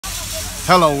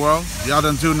Hello world, y'all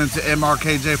done tuned into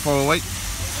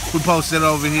MRKJ408. We posted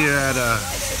over here at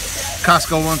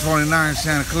Costco 129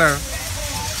 Santa Clara.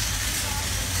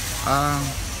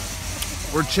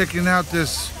 We're checking out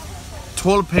this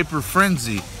toilet paper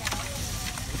frenzy.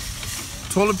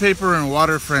 Toilet paper and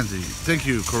water frenzy. Thank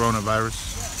you, coronavirus.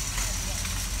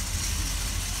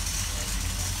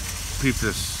 Peep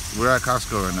this. We're at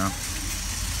Costco right now.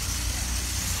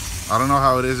 I don't know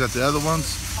how it is at the other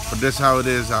ones, but this is how it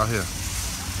is out here.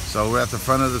 So we're at the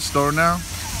front of the store now.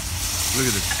 Look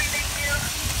at this.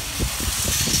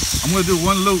 I'm gonna do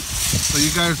one loop so you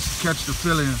guys catch the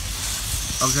feeling.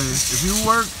 Okay, if you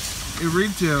work in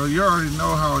retail, you already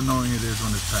know how annoying it is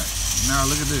when it's packed. Now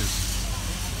look at this.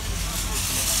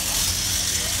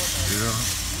 You know?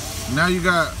 Now you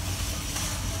got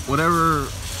whatever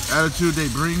attitude they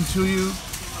bring to you,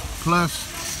 plus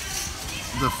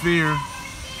the fear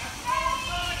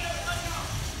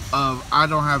of I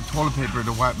don't have toilet paper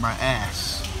to wipe my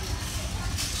ass.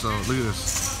 So look at this.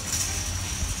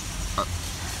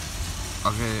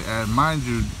 Okay, and mind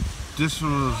you, this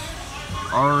was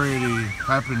already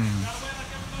happening.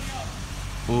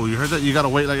 Oh, you heard that? You gotta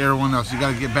wait like everyone else. You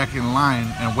gotta get back in line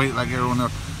and wait like everyone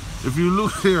else. If you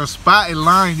lose your spot in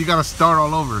line, you gotta start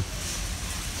all over.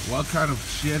 What kind of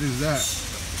shit is that?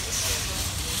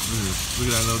 Look at this. Look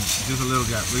at that little, just a little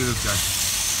guy. Look at this guy.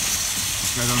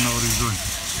 This guy don't know what he's doing.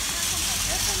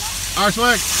 All right, swag.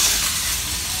 Look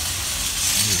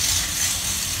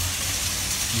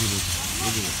at this.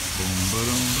 Look at it. Boom, boom,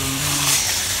 boom, boom.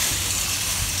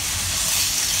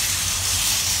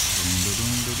 Boom, boom,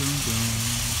 boom, boom, boom.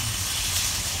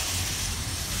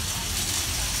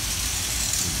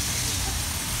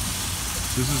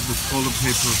 This is the toilet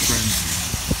paper frenzy.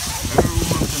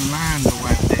 Everyone's in line to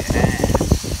wipe their ass.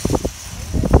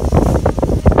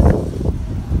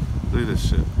 Look at this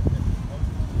shit.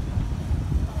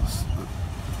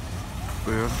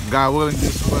 God willing,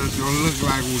 this is what it's gonna look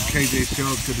like when KJ show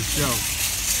up to the show.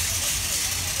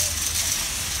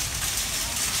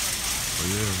 But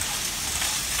yeah,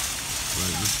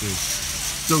 like this is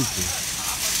stupid.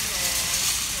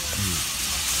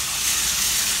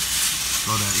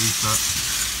 Throw that east up.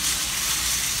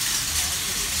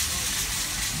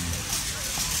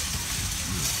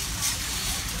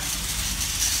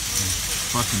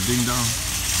 Fucking ding dong.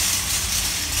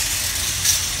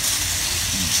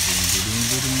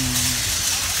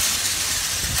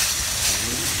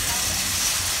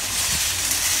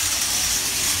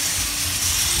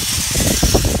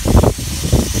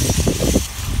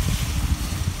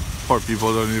 Poor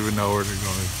people don't even know where they're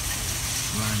going.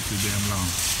 Line too damn long.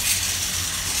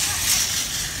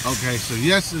 Okay, so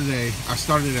yesterday I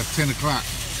started at 10 o'clock.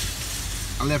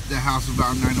 I left the house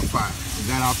about 9:05.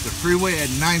 Got off the freeway at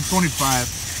 9:25.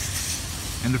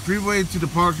 And the freeway to the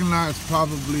parking lot is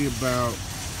probably about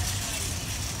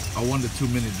a 1 to 2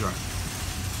 minute drive.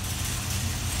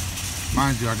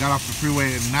 Mind you, I got off the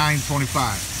freeway at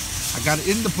 9:25. I got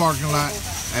in the parking lot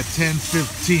at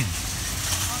 10:15.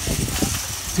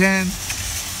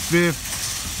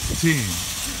 10:15.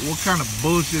 What kind of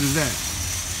bullshit is that?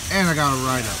 And I got a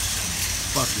ride up.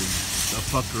 Fucking the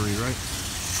fuckery, right?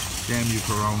 Damn you,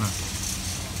 Corona.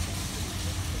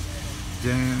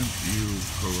 Damn you,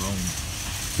 Corona.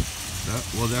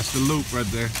 Well, that's the loop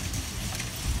right there.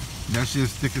 That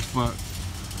shit's thick as fuck.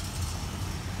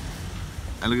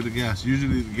 And look at the gas.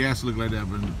 Usually the gas look like that,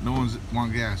 but no one's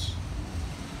want gas.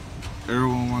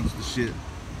 Everyone wants the shit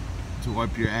to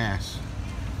wipe your ass.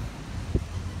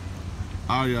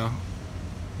 Oh yeah.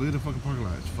 Look at the fucking parking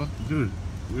lot. It's fucking dude.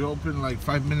 We opened like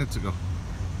 5 minutes ago.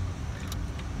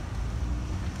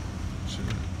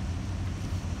 Shit.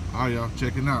 Oh y'all,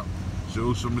 checking out.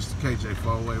 Show some Mr. KJ,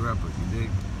 far away rapper. You dig?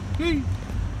 Hey.